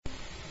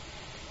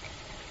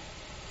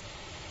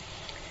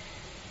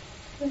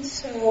And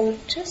so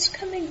just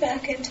coming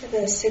back into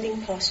the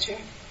sitting posture,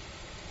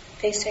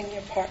 facing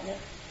your partner,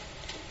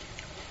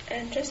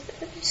 and just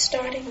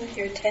starting with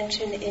your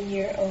attention in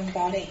your own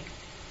body.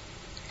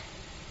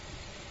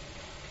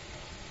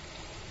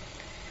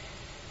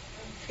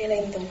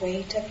 Feeling the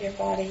weight of your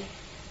body,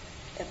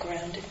 the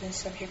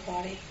groundedness of your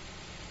body.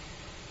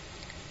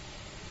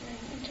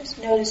 And just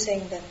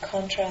noticing the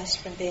contrast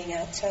from being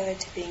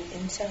outside to being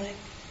inside,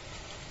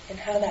 and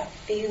how that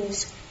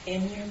feels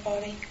in your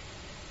body.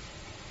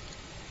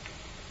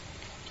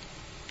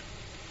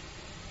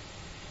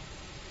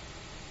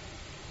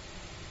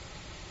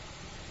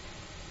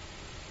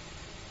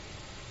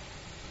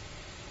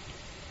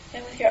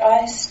 And with your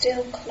eyes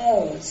still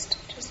closed,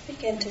 just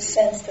begin to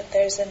sense that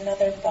there's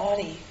another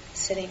body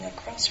sitting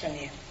across from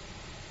you.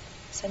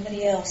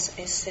 Somebody else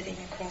is sitting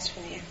across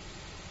from you.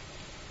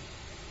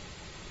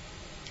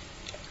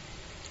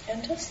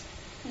 And just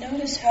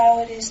notice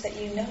how it is that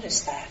you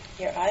notice that.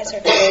 Your eyes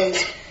are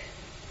closed.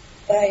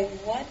 By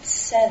what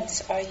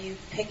sense are you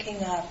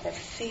picking up or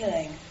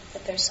feeling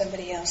that there's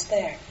somebody else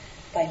there?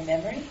 By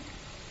memory?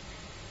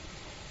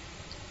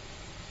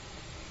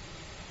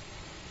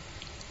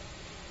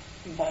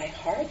 By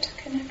heart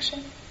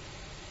connection?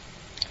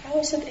 How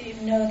is it that you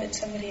know that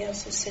somebody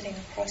else is sitting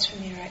across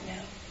from you right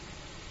now?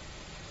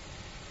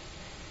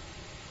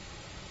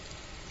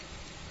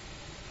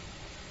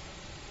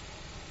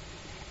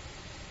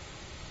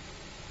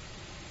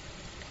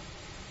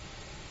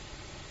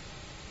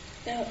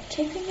 Now,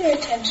 keeping your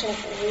attention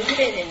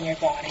rooted in your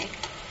body,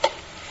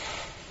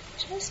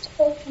 just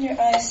open your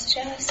eyes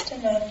just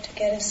enough to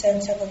get a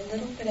sense of a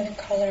little bit of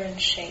color and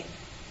shape,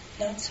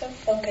 not so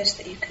focused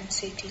that you can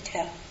see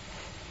detail.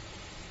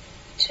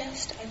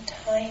 Just a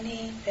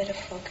tiny bit of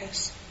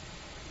focus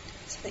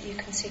so that you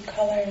can see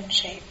color and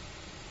shape.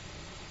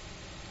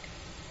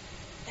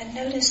 And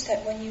notice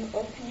that when you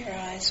open your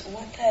eyes,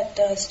 what that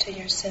does to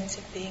your sense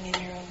of being in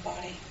your own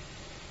body.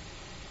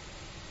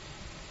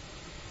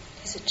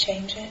 Does it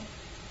change it?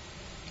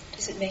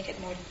 Does it make it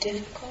more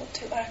difficult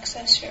to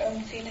access your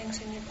own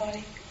feelings in your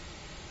body?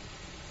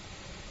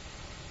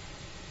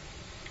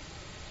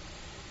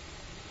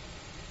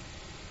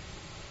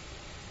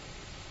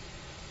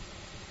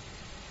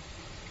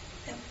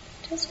 Now,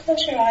 just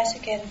close your eyes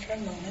again for a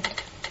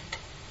moment.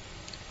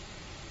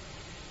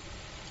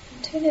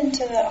 And tune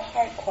into the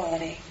heart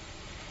quality.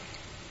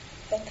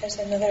 That there's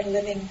another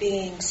living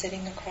being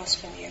sitting across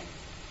from you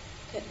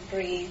that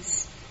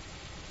breathes,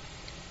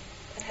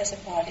 that has a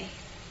body,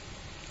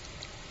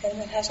 and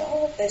that has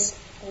all of this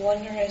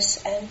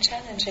wondrous and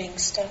challenging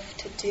stuff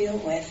to deal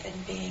with in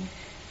being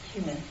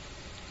human.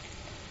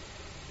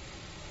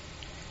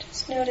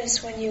 Just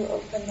notice when you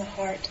open the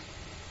heart,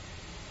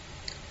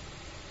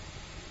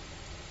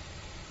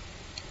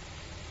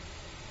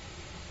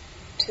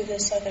 to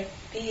this other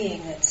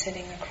being that's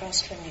sitting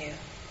across from you,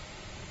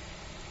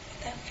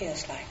 what that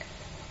feels like.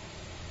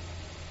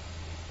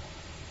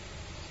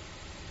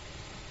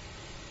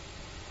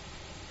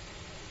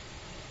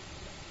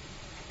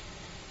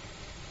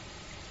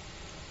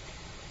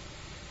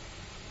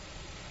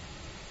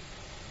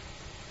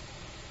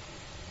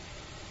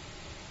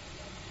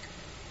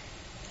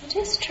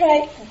 Just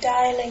try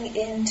dialing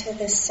into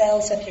the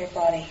cells of your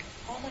body,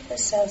 all of the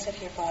cells of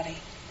your body,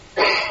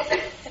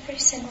 every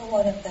single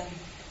one of them,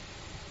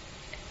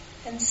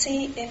 and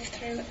see if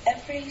through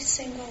every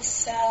single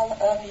cell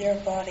of your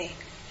body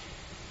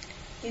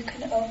you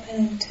can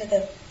open to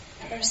the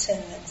person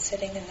that's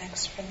sitting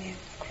next from you,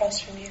 across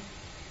from you,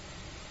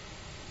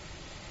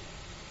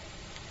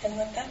 and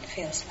what that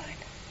feels like.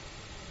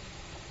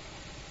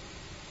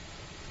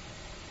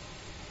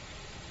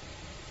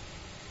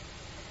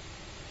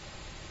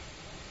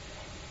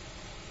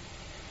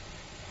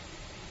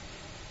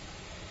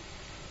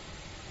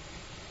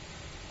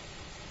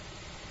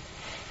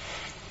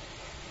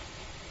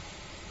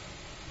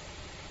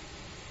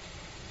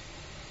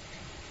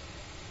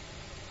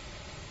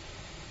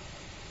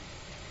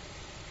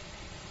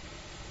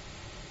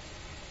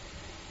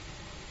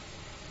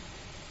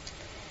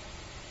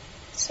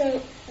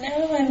 So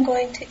now I'm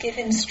going to give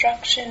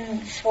instruction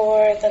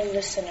for the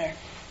listener,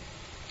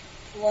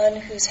 one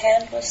whose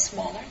hand was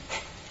smaller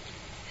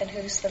and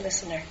who's the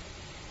listener.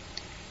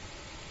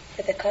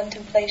 For the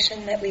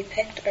contemplation that we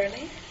picked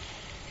early.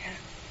 Yeah.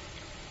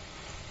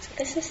 So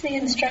this is the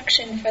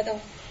instruction for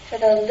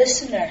the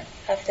listener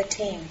of the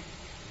team.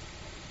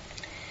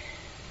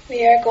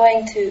 We are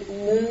going to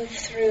move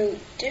through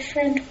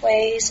different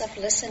ways of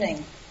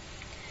listening.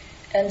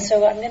 And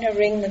so I'm going to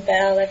ring the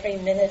bell every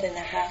minute and a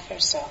half or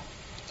so,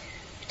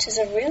 which is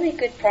a really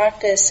good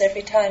practice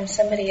every time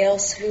somebody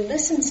else who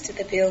listens to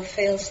the bell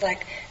feels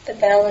like the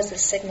bell is a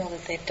signal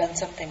that they've done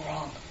something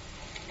wrong.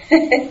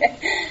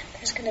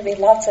 There's going to be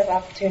lots of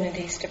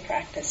opportunities to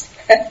practice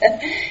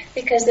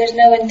because there's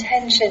no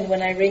intention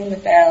when I ring the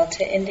bell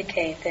to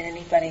indicate that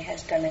anybody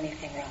has done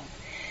anything wrong.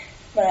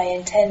 My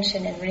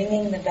intention in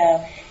ringing the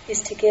bell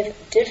is to give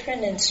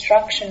different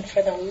instruction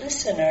for the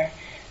listener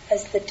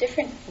as the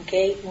different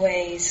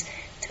gateways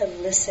to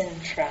listen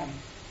from.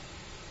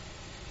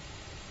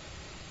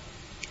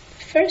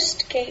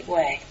 First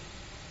gateway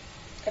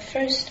the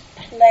first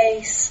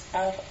place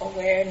of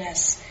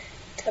awareness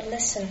to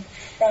listen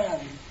from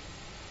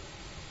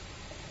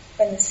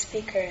when the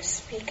speaker is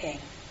speaking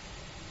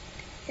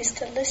is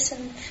to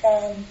listen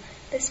from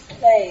this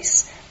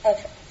place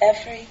of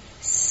every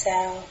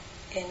cell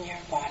in your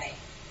body.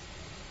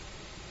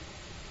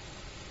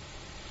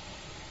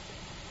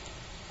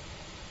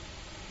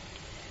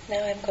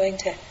 Now I'm going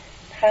to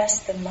pass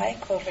the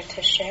mic over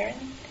to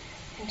Sharon,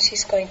 and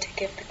she's going to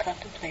give the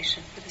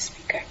contemplation for the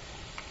speaker.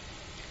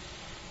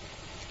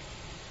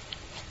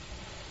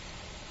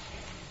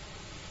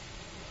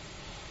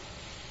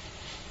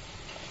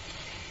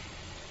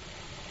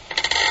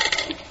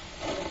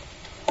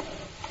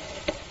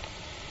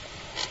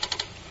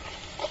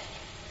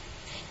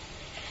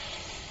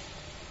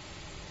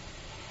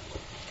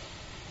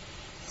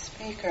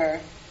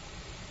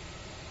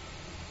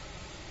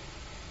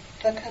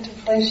 The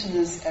contemplation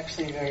is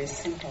actually very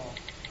simple.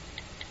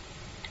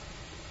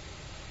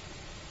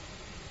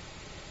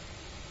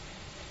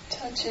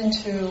 Touch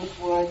into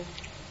what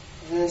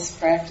this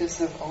practice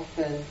of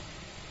open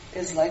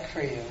is like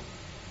for you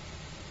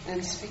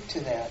and speak to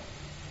that.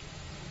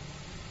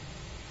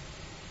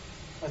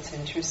 What's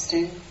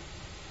interesting?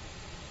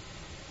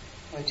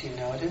 What do you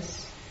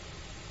notice?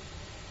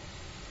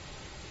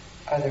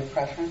 Are there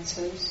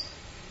preferences?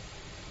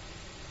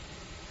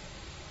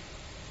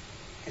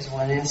 Is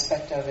one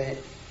aspect of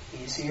it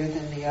easier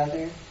than the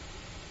other?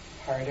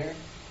 Harder?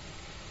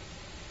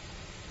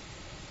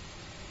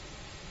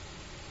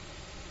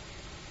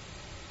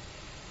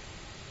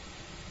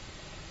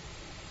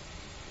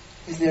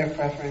 Is there a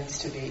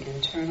preference to be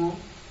internal,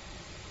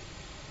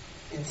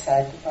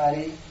 inside the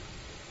body,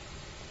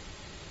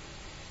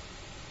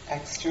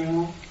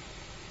 external,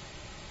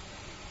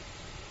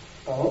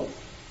 both?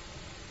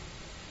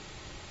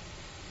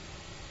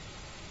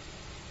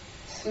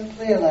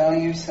 Simply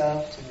allowing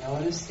yourself to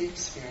notice the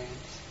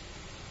experience.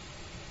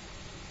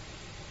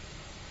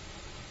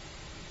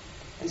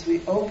 As we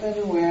open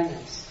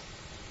awareness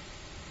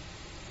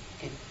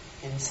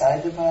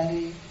inside the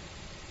body,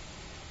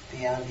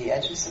 beyond the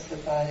edges of the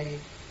body,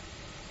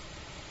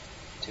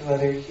 to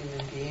other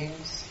human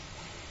beings,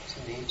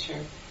 to nature.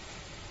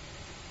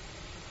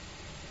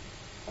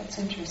 What's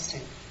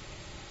interesting?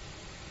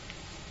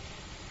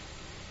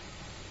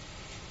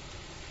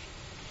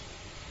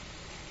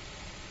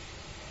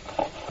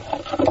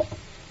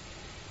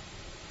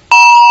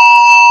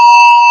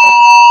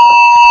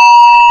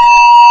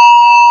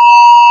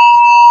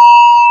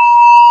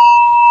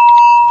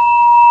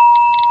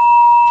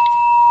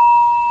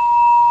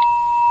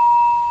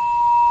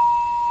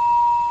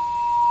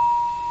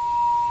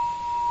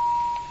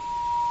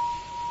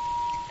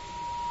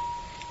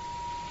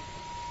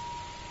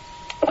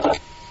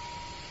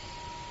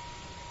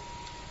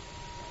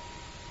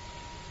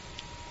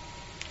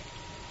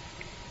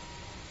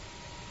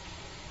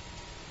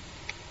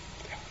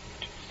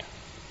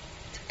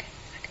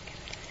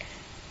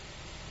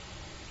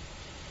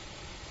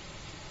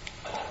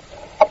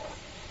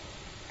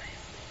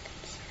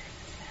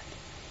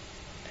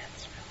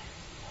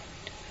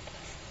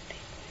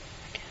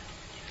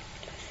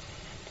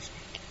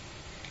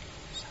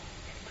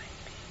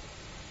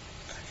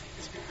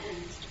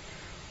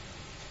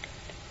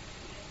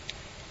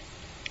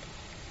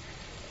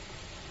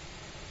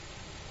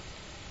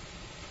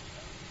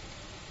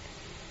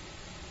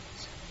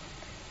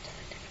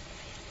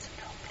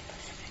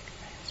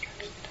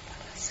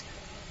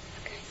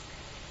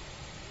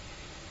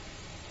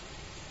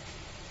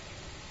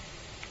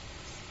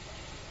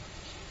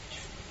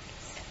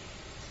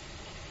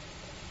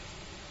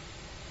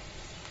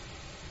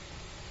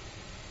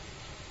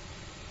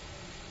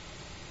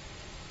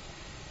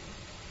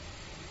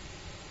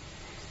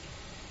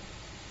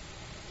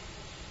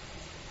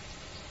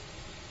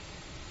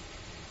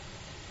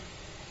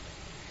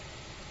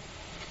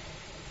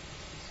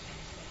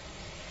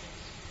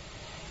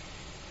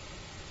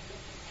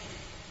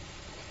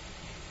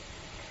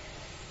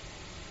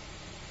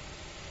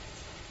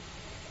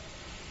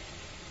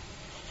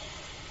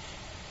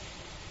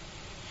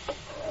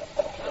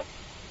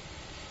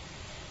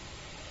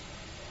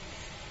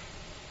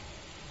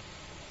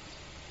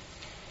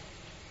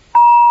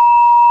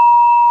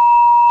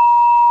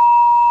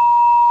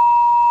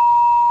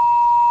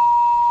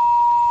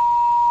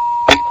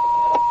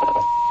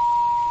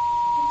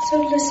 So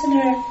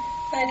listener,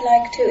 I'd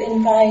like to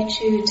invite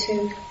you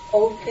to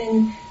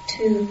open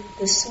to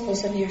the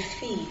soles of your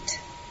feet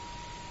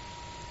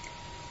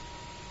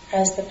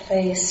as the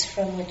place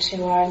from which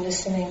you are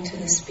listening to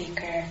the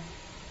speaker,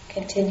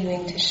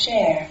 continuing to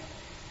share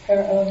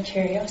her own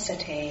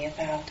curiosity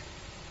about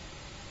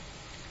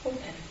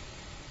open.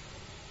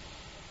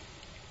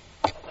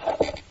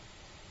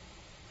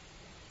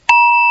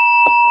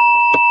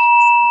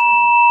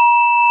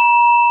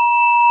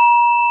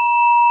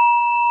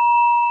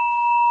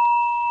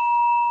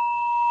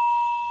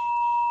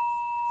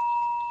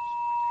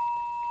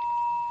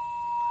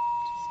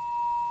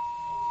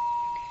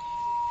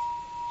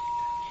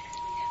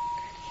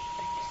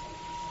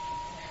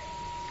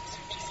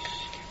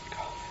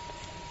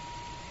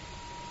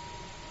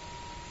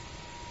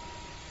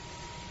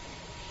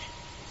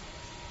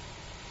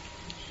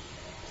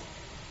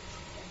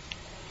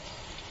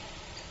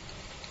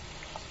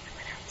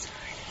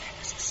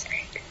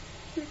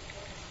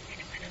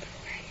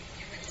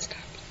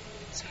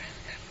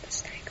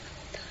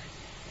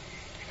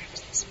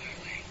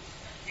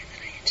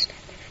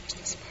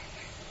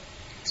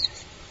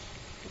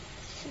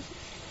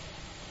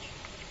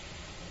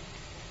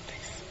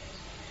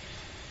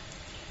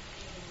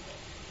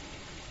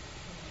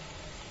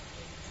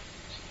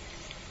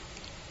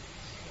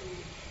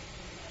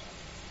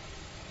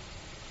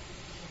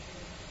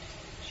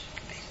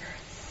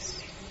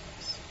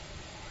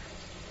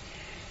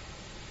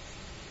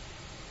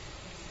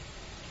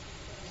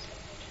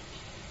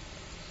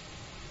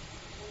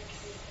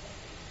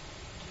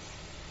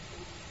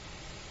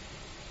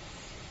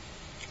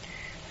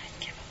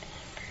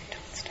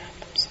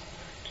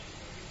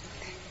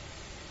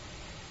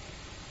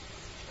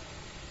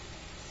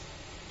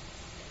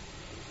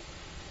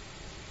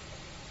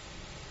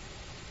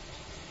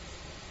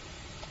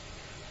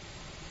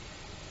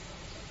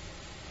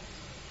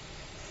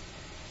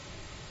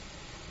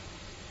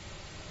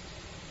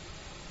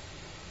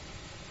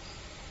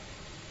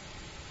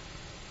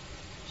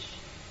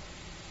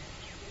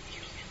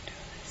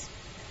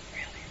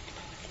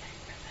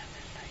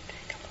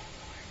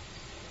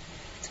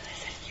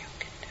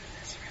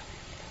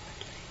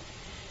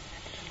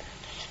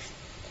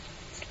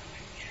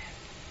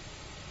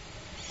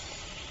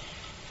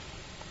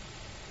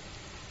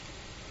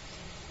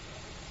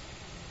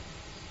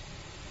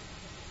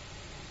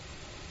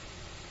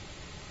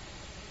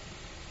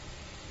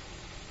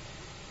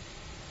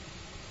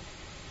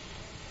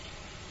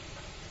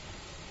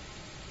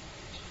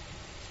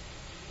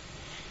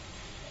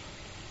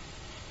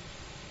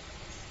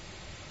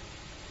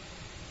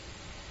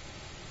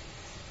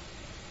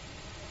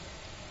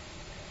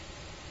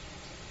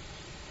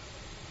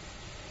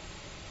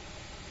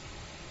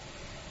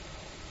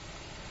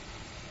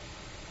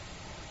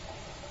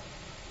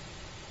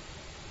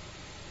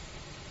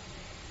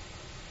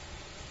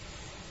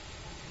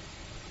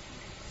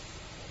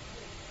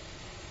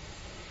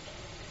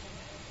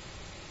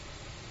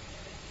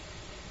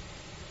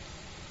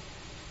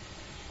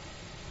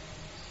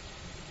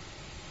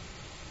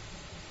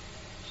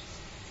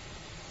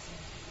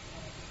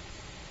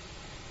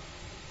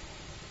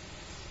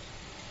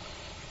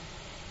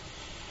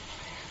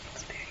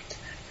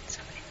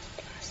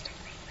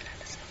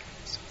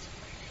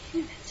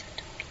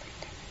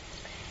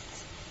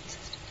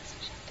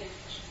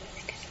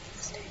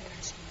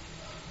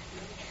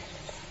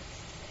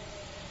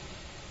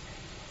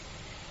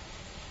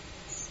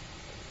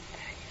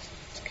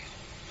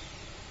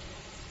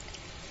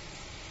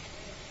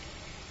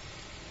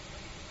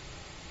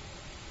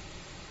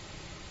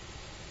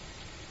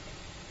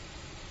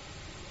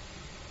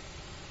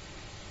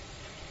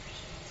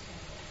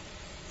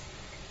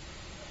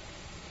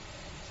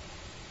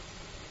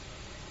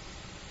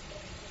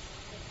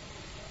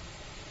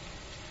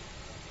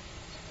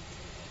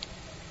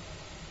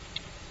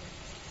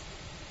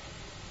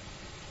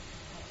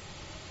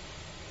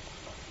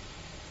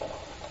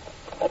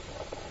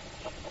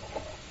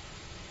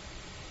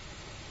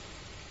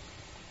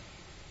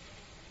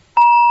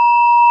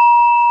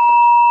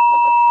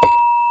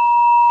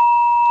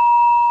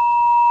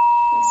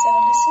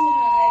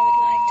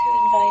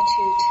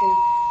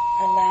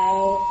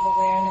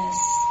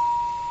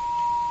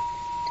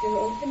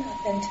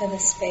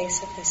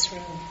 space of this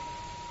room.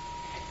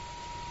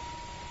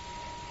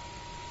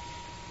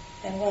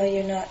 And while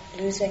you're not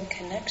losing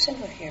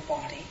connection with your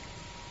body,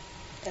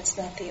 that's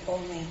not the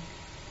only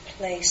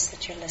place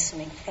that you're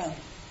listening from.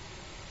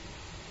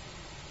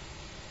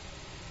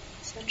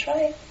 So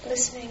try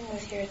listening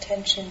with your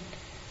attention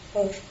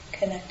both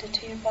connected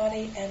to your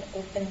body and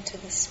open to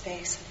the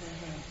space of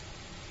the room.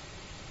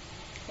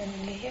 And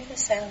when you hear the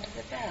sound of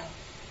the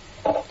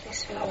bell,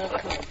 please feel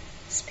welcome,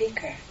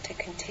 speaker, to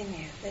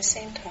continue the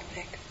same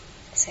topic,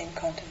 same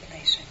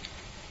contemplation.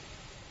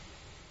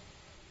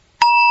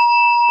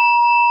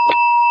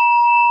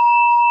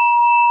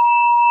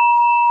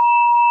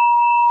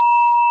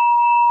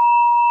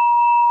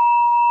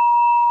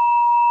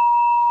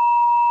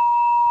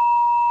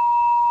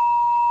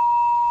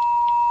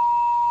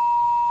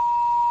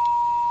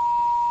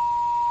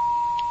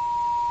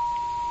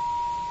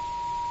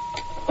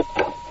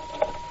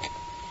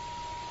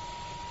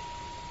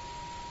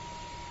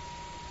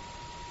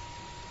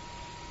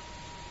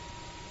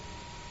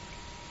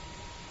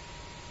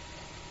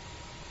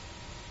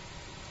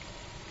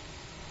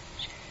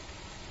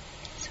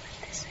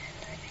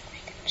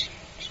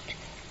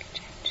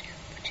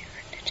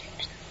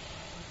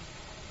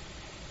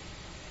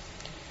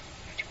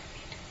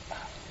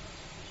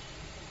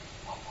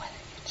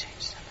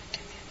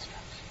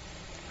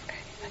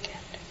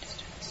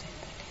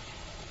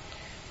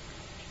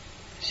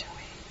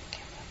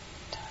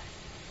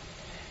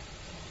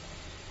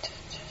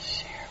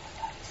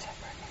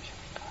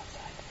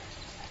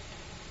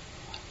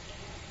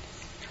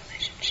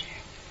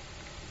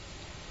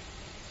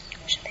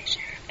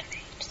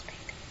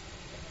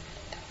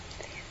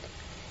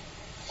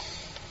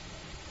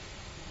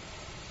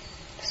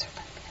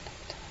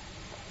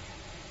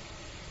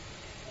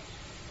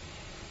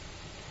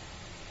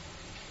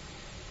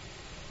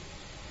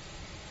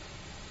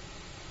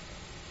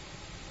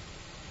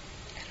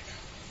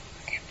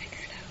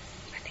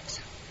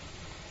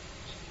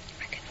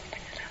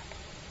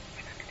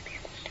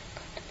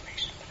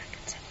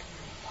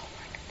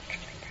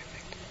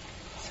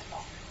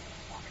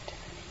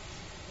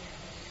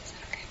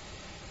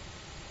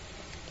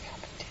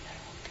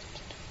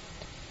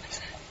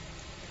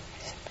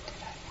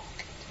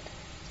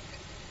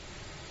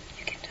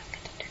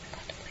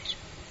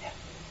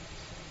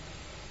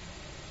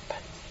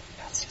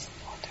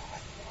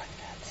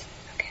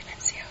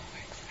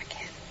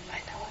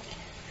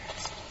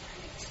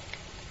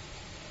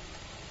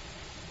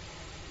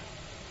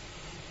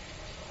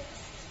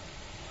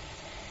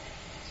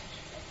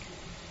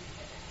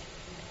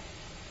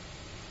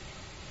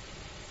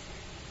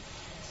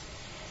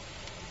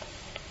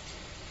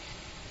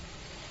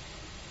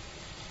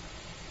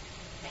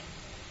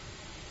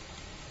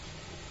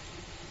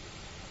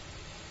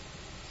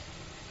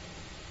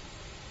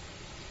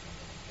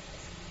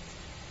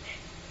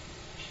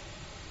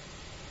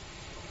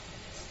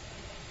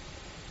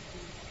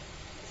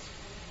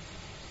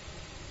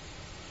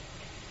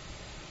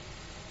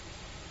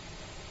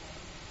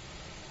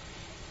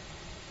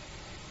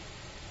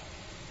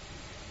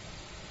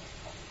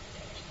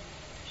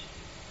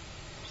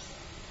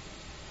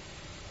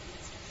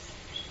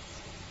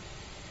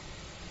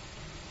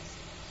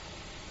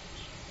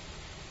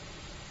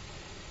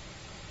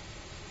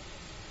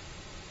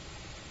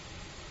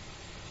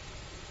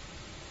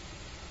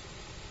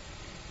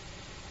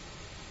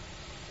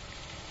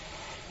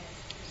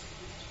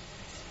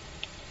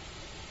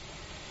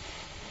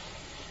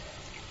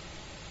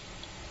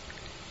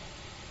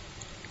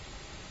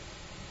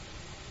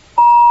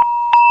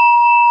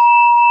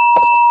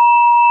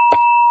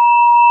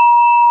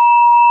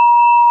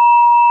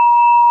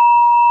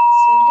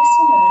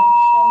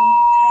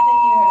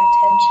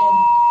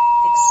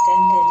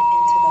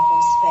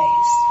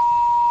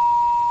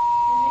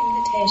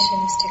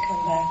 To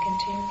come back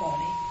into your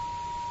body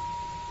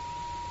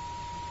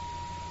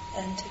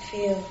and to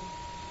feel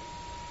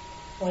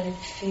what it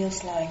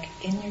feels like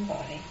in your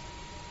body,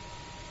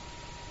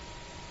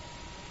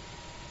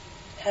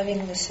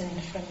 having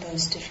listened from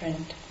those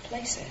different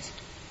places.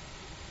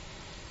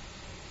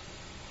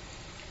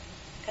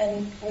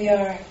 And we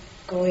are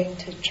going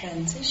to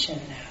transition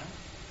now.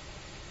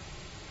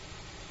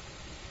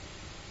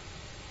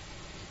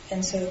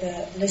 And so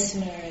the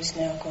listener is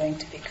now going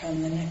to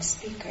become the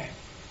next speaker.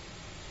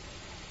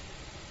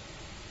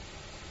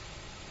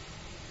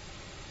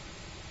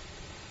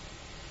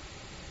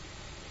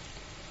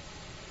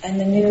 And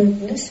the new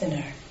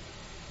listener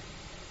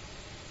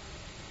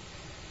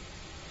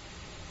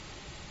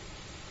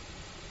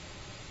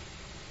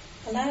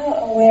allow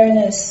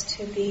awareness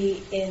to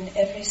be in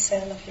every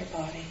cell of your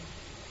body,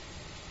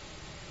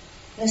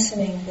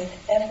 listening with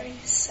every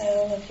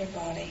cell of your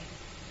body.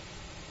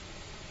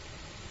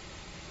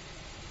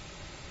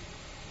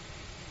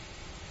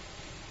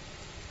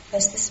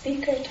 As the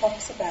speaker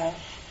talks about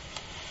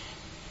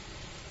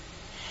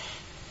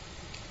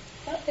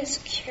what is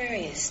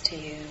curious to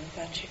you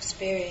about your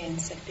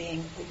experience of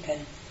being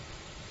open,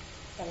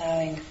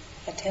 allowing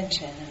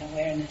attention and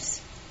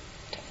awareness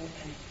to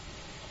open.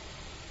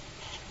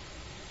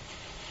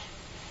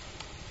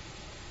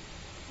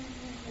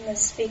 And the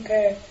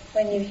speaker,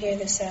 when you hear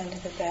the sound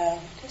of the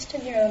bell, just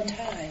in your own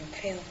time,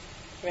 feel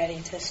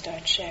ready to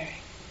start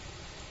sharing.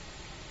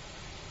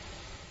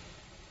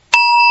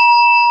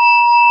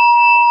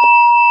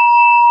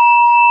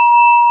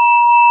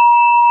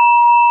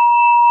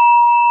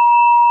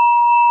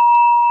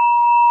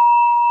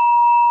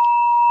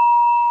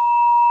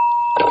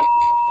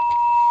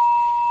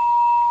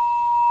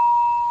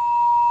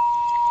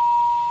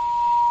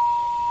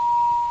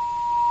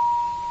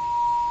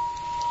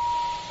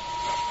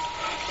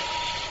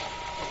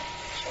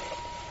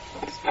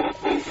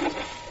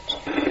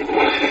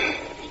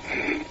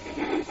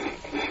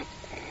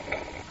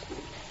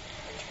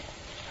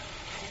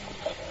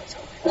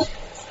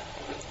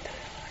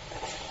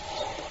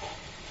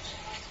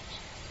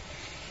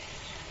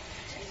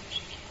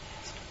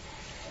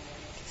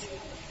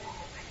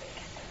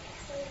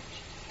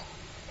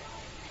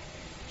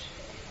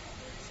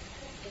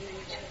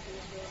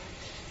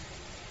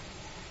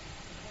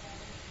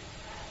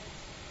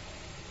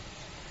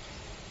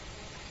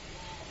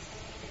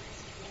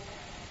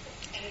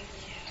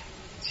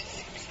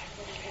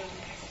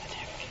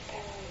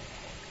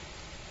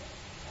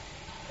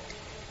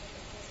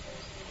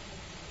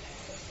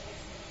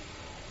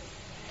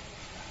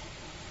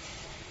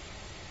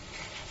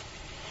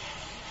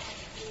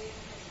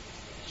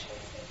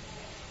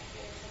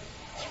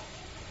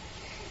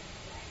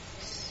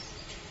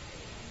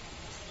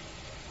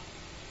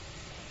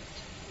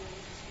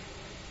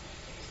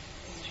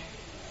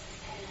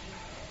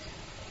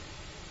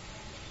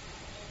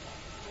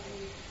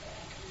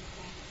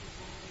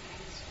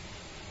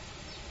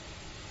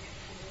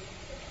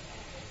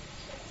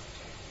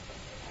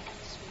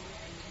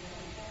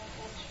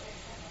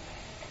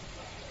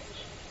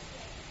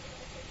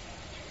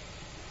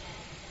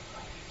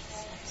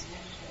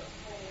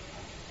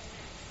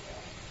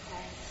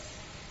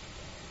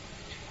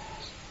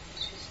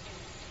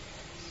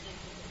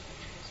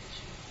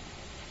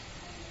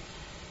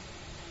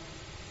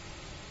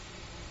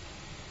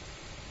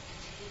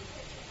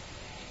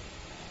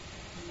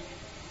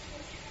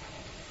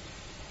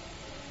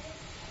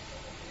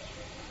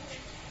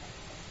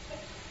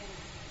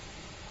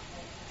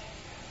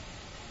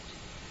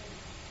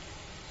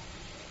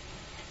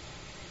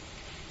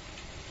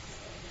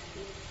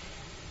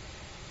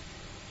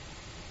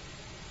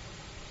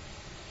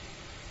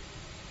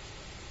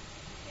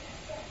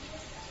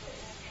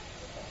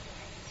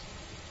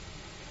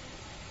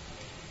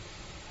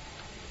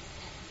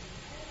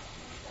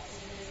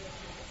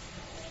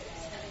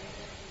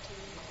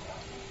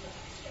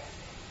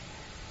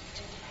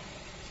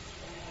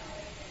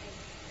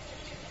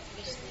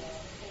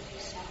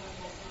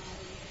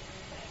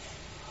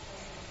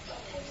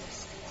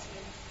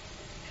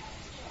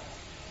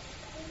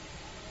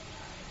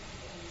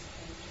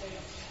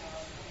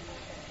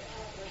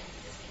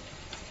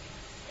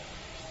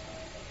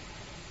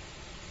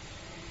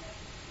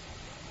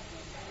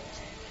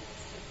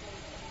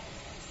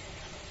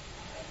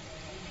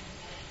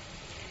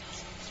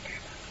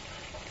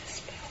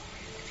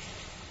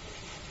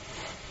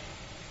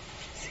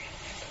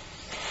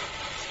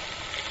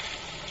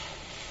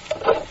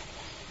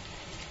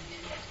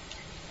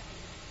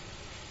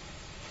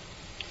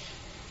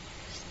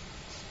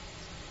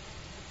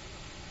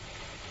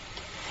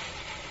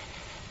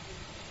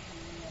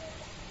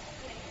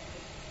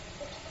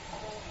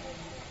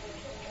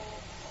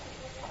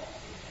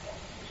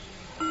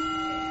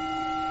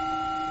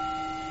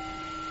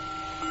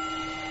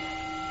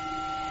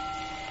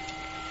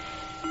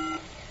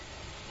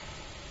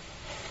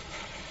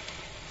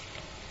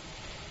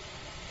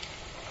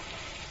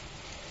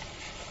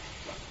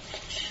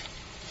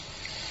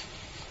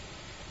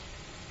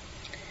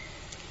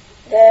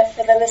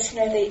 For the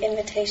listener, the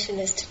invitation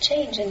is to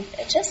change and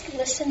just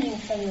listening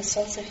from the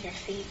soles of your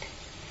feet.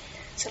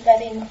 So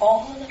letting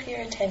all of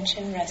your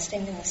attention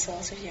resting in the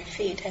soles of your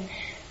feet and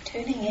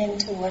tuning in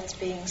to what's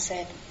being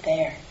said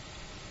there,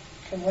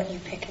 from what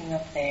you're picking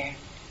up there.